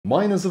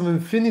Miners of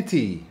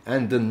Infinity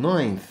and the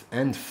 9th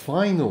and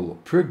final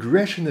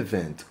progression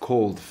event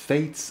called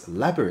Fate's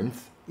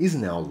Labyrinth is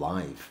now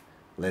live.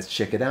 Let's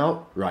check it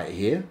out right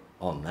here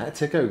on That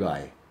Techo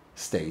Guy.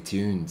 Stay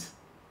tuned.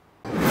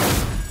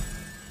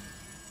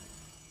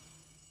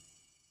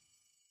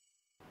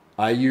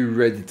 Are you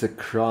ready to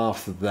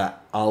craft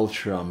that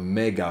ultra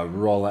mega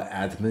roller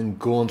admin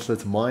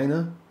gauntlet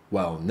miner?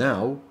 Well,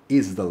 now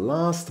is the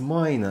last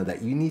miner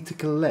that you need to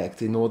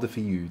collect in order for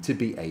you to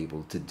be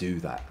able to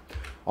do that.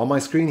 On my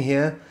screen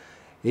here,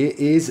 it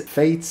is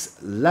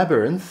Fate's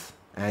Labyrinth,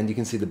 and you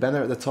can see the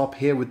banner at the top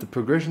here with the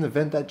progression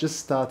event that just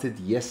started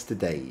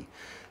yesterday.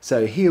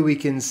 So here we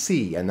can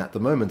see, and at the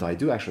moment I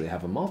do actually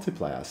have a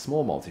multiplier, a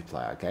small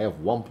multiplier, okay,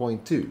 of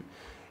 1.2.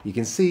 You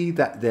can see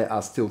that there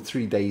are still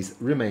 3 days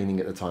remaining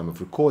at the time of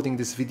recording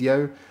this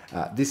video.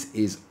 This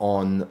is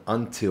on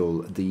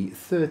until the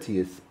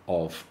 30th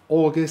of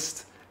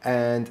August,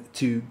 and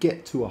to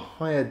get to a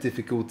higher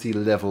difficulty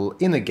level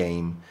in a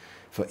game,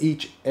 for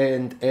each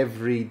and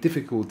every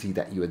difficulty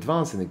that you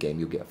advance in the game,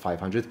 you'll get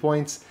 500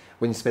 points.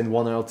 When you spend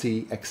 1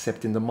 RLT,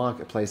 except in the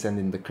marketplace and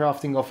in the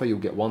crafting offer, you'll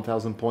get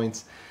 1000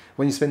 points.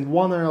 When you spend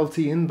 1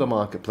 RLT in the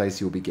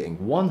marketplace, you'll be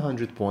getting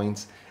 100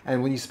 points.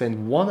 And when you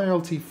spend 1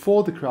 RLT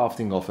for the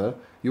crafting offer,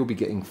 you'll be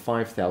getting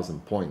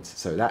 5000 points.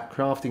 So that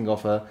crafting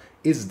offer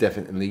is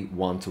definitely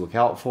one to look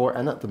out for.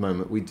 And at the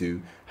moment, we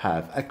do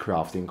have a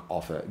crafting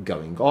offer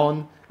going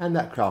on. And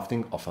that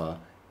crafting offer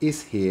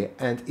is here,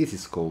 and it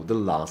is called the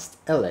Last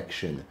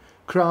Election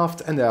Craft,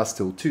 and there are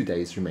still 2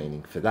 days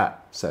remaining for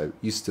that. So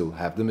you still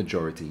have the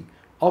majority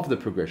of the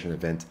progression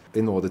event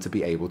in order to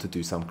be able to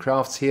do some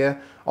crafts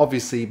here.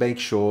 Obviously, make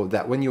sure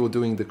that when you're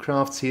doing the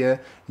crafts here,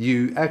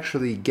 you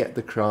actually get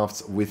the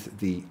crafts with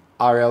the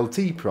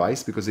RLT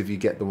price, because if you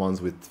get the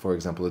ones with, for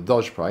example, a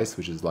dodge price,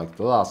 which is like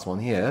the last one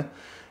here,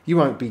 you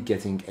won't be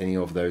getting any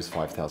of those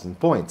 5000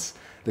 points.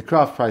 The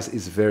craft price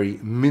is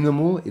very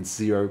minimal, it's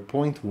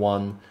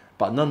 0.1,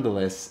 but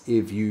nonetheless,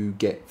 if you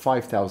get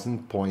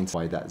 5000 points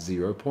by that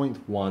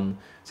 0.1,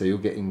 so you're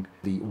getting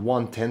the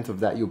 1/10 of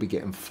that, you'll be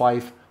getting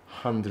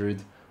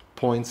 500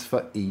 points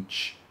for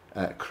each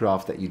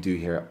craft that you do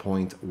here at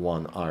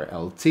 0.1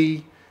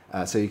 RLT.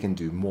 So you can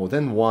do more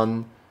than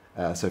one,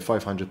 so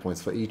 500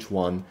 points for each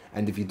one.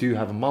 And if you do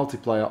have a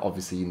multiplier,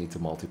 obviously you need to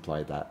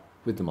multiply that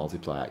with the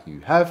multiplier you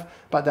have,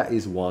 but that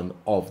is one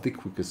of the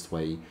quickest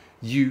way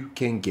you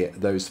can get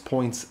those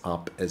points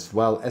up as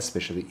well,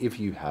 especially if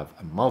you have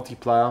a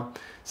multiplier.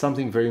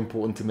 Something very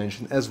important to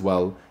mention as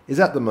well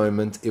is at the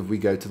moment, if we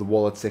go to the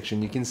wallet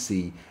section, you can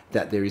see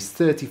that there is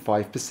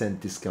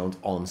 35% discount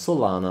on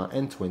Solana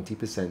and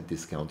 20%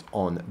 discount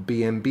on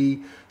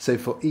BNB. So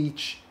for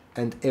each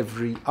and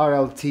every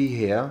RLT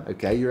here,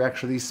 okay, you're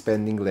actually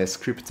spending less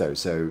crypto.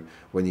 So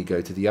when you go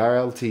to the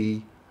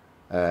RLT,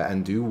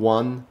 and do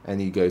 1, and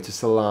you go to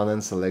Solana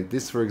and select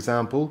this, for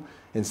example,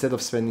 instead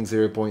of spending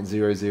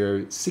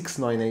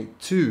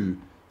 0.00698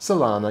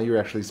 Solana, you're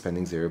actually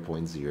spending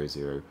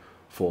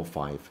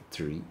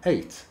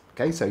 0.004538.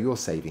 Okay, so you're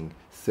saving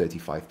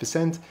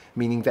 35%,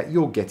 meaning that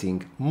you're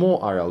getting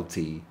more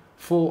RLT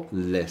for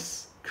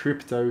less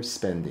crypto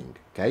spending.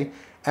 Okay,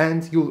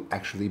 and you'll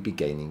actually be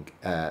gaining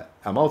a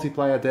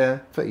multiplier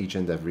there for each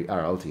and every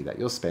RLT that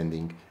you're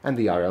spending, and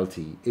the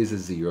RLT is a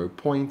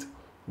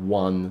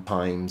 0.1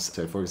 times.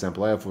 So for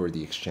example, I have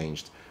already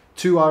exchanged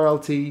 2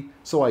 RLT,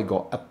 so I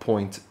got a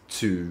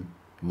 0.2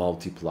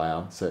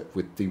 multiplier, so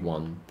with the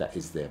one that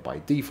is there by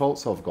default,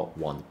 so I've got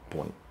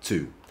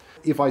 1.2.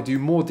 If I do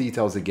more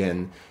details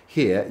again,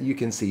 here you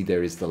can see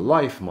there is the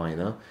life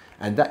miner,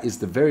 and that is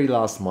the very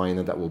last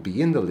miner that will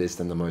be in the list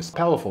and the most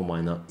powerful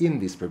miner in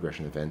this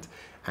progression event,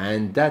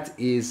 and that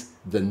is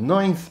the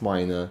 9th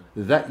miner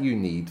that you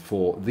need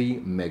for the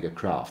mega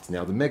craft.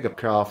 Now the mega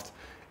craft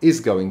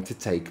is going to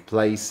take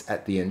place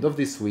at the end of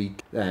this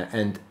week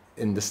and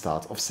in the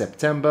start of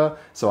September.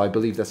 So I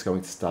believe that's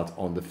going to start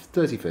on the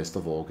 31st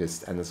of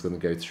August, and it's going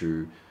to go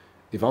through,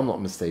 if I'm not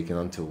mistaken,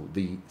 until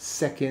the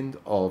 2nd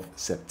of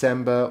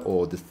September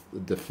or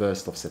the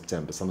 1st of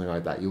September, something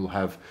like that. You'll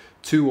have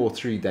 2 or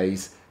 3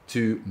 days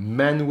to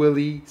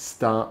manually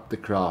start the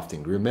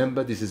crafting.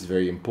 Remember, this is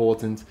very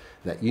important,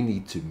 that you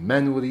need to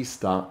manually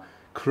start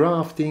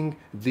crafting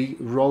the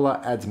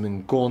Roller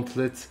Admin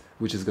Gauntlet,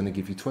 which is going to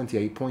give you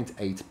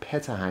 28.8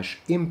 petahash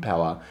in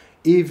power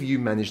if you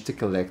manage to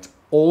collect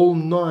all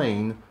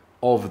 9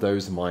 of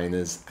those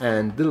miners,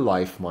 and the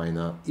life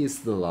miner is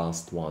the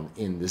last one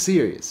in the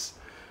series.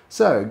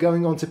 So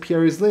going on to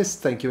Piero's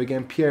list, thank you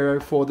again Piero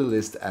for the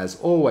list as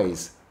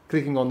always.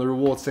 Clicking on the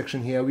reward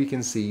section here, we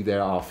can see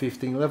there are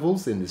 15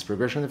 levels in this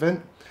progression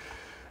event,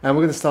 and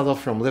we're going to start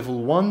off from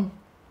level 1,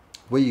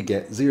 where you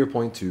get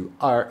 0.2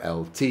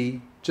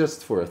 RLT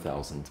just for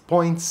 1000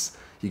 points.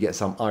 You get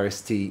some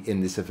RST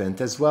in this event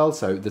as well,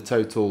 so the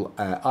total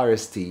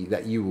RST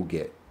that you will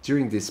get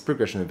during this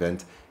progression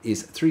event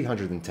is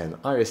 310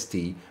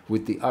 RST,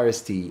 with the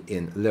RST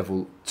in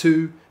level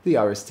 2, the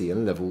RST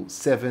in level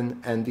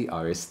 7, and the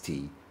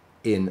RST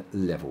in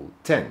level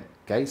 10.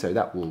 Okay, so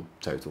that will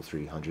total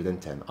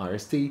 310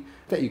 RST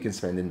that you can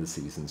spend in the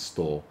season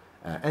store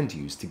and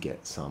use to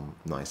get some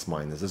nice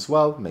miners as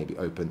well. Maybe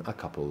open a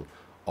couple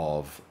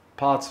of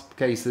parts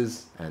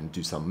cases and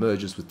do some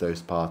mergers with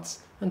those parts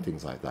and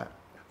things like that.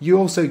 You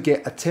also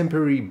get a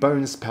temporary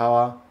bonus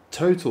power,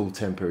 total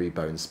temporary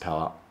bonus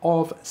power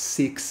of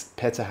 6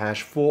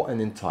 petahash for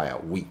an entire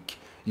week.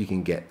 You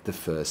can get the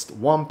first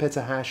 1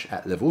 petahash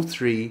at level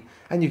 3,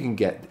 and you can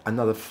get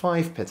another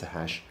 5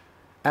 petahash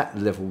at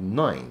level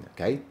 9.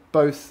 Okay,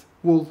 both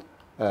will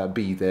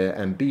be there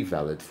and be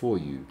valid for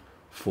you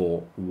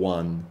for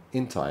 1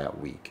 entire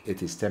week.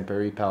 It is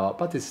temporary power,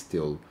 but it's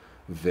still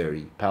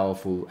very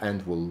powerful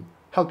and will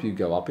help you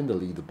go up in the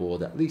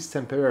leaderboard, at least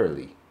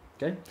temporarily.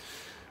 Okay.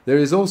 There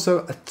is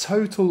also a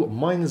total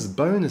minus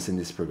bonus in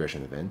this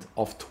progression event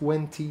of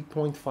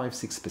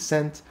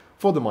 20.56%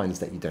 for the miners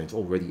that you don't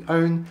already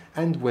own,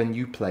 and when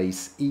you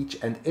place each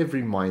and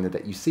every miner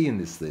that you see in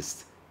this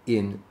list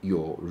in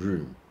your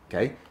room.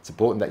 Okay, it's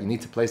important that you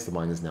need to place the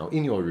miners now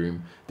in your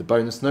room. The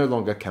bonus no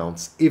longer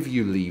counts if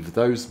you leave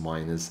those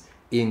miners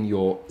in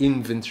your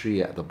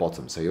inventory at the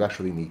bottom. So you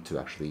actually need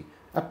to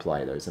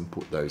apply those and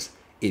put those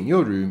in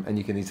your room, and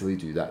you can easily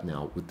do that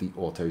now with the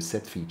auto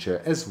set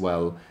feature as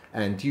well,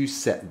 and you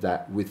set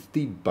that with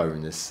the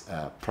bonus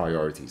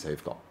priority. So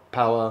you've got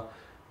power,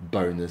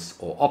 bonus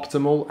or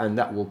optimal, and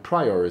that will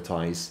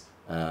prioritize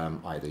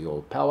either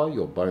your power,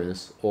 your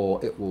bonus,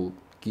 or it will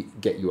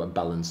get you a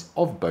balance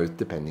of both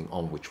depending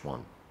on which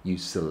one you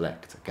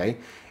select. Okay,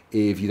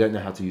 if you don't know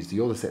how to use the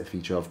auto set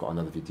feature, I've got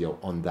another video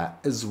on that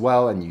as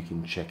well, and you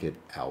can check it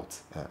out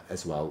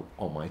as well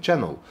on my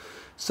channel.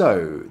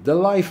 So the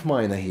life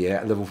miner here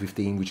at level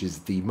 15, which is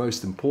the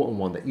most important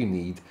one that you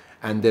need,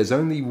 and there's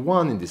only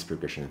 1 in this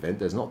progression event,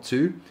 there's not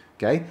 2.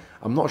 Okay,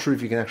 I'm not sure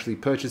if you can actually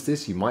purchase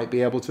this. You might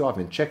be able to. I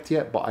haven't checked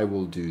yet, but I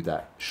will do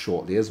that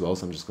shortly as well.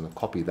 So I'm just going to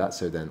copy that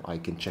so then I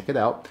can check it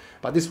out.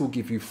 But this will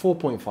give you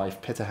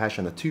 4.5 petahash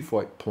and a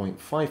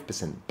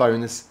 2.5%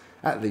 bonus,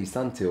 at least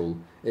until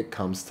it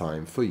comes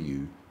time for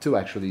you to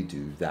actually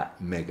do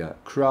that mega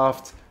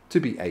craft to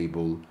be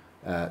able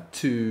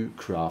to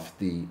craft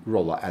the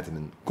Roller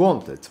Admin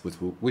Gauntlet,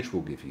 which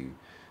will give you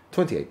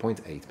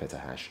 28.8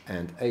 petahash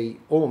and a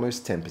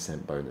almost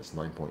 10% bonus,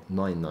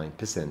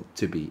 9.99%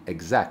 to be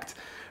exact.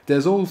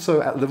 There's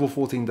also at level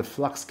 14 the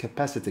Flux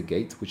Capacitor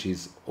Gate, which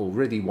is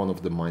already one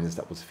of the miners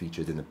that was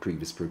featured in the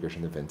previous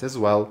progression event as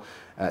well.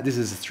 This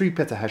is a 3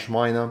 petahash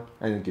miner,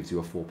 and it gives you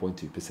a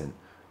 4.2%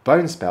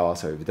 bonus power.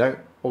 So if you don't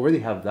already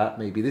have that,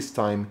 maybe this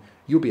time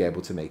you'll be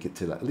able to make it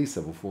to at least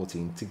level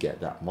 14 to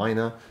get that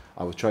miner.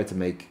 I will try to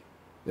make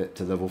it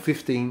to level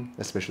 15,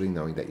 especially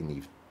knowing that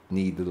you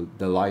need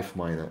the life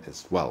miner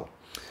as well.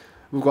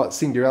 We've got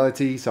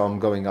Singularity, so I'm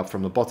going up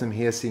from the bottom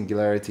here.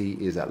 Singularity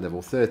is at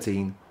level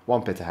 13,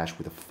 1 petahash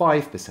with a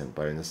 5%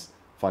 bonus.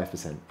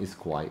 5% is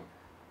quite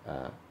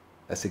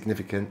a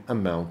significant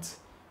amount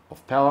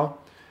of power.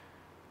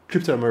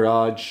 Crypto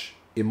Mirage,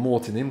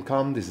 Immortal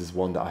Income. This is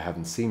one that I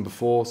haven't seen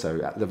before.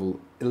 So at level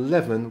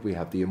 11, we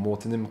have the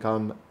Immortal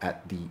Income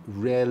at the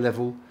rare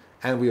level,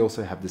 and we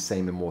also have the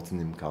same Immortal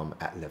Income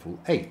at level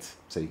 8.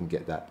 So you can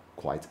get that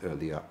quite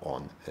earlier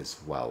on as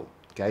well.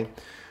 Okay,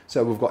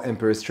 so we've got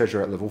Emperor's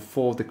Treasure at level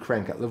 4, the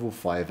Crank at level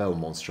 5, El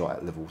Monstro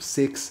at level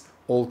 6,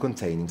 all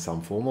containing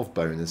some form of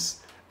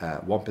bonus,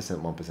 1%,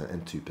 1%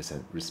 and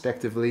 2%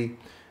 respectively.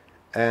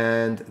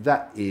 And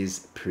that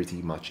is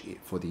pretty much it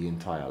for the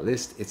entire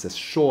list. It's a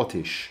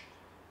shortish,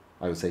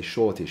 I would say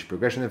shortish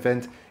progression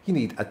event. You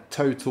need a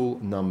total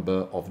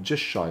number of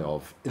just shy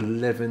of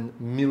 11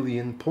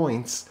 million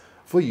points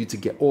for you to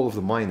get all of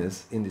the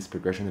miners in this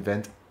progression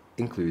event,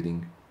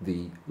 including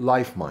the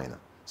life miner.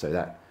 So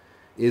that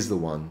is the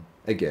one,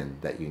 again,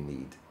 that you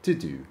need to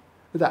do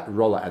that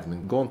Roller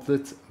Admin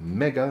Gauntlet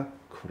Mega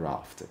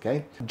Craft.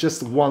 Okay,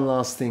 just one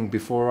last thing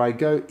before I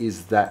go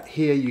is that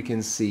here you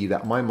can see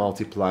that my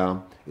multiplier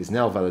is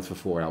now valid for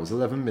 4 hours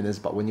 11 minutes,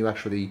 but when you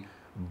actually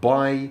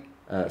buy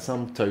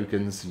some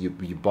tokens,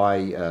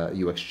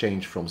 you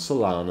exchange from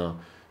Solana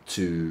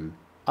to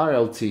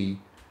RLT.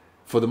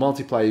 For the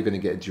multiplier, you're going to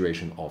get a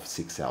duration of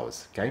 6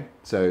 hours. Okay,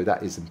 so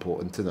that is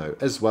important to know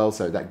as well.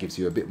 So that gives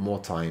you a bit more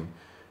time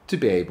to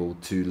be able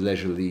to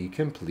leisurely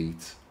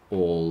complete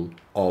all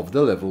of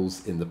the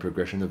levels in the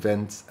progression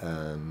event.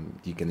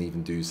 You can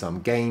even do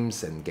some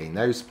games and gain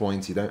those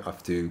points. You don't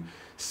have to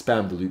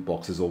spam the loot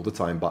boxes all the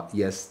time, but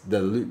yes,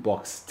 the loot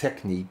box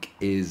technique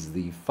is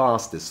the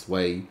fastest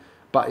way,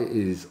 but it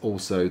is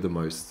also the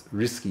most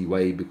risky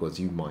way because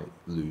you might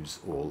lose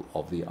all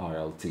of the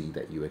RLT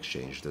that you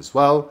exchanged as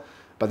well.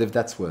 But if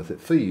that's worth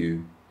it for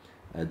you,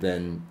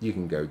 then you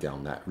can go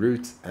down that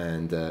route,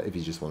 and if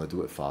you just want to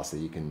do it faster,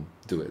 you can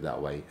do it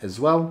that way as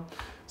well.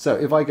 So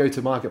if I go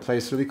to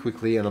Marketplace really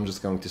quickly, and I'm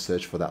just going to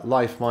search for that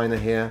life miner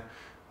here.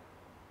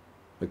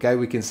 Okay,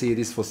 we can see it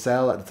is for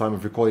sale. At the time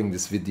of recording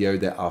this video,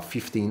 there are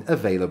 15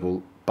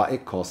 available, but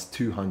it costs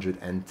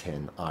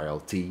 210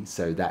 RLT,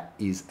 so that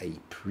is a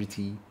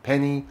pretty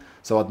penny.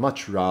 So I'd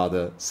much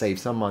rather save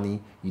some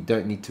money. You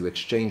don't need to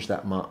exchange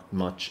that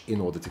much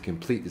in order to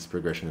complete this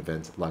progression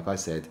event. Like I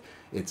said,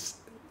 it's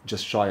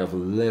just shy of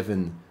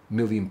 11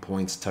 million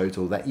points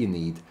total that you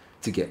need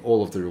to get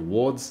all of the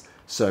rewards.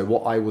 So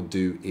what I would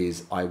do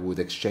is I would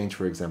exchange,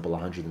 for example,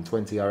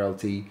 120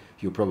 RLT.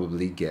 You'll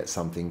probably get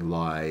something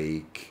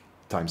like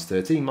times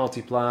 13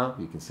 multiplier.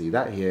 You can see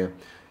that here.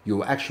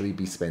 You'll actually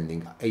be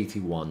spending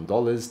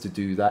 $81 to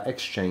do that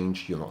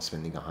exchange. You're not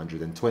spending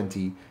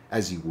 120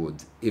 as you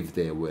would if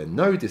there were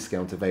no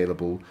discount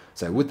available.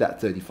 So with that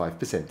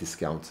 35%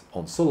 discount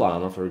on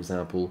Solana, for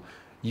example,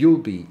 you'll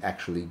be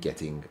actually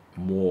getting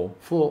more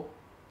for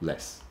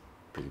less,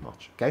 pretty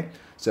much, okay?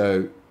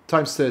 So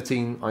times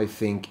 13, I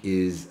think,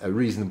 is a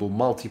reasonable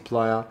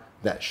multiplier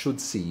that should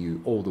see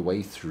you all the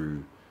way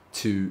through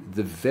to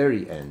the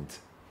very end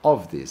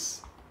of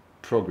this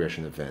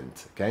progression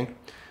event, okay?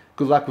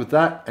 Good luck with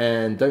that,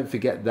 and don't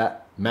forget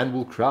that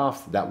manual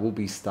craft that will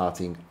be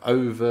starting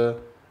over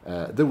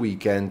the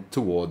weekend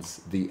towards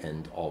the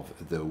end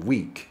of the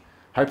week.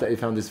 Hope that you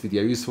found this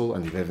video useful,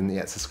 and if you haven't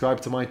yet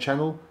subscribed to my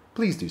channel,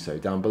 please do so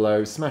down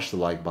below, smash the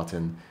like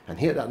button and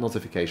hit that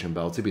notification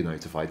bell to be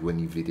notified when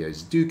new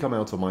videos do come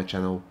out on my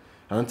channel.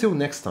 And until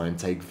next time,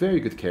 take very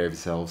good care of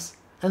yourselves,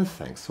 and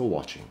thanks for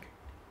watching.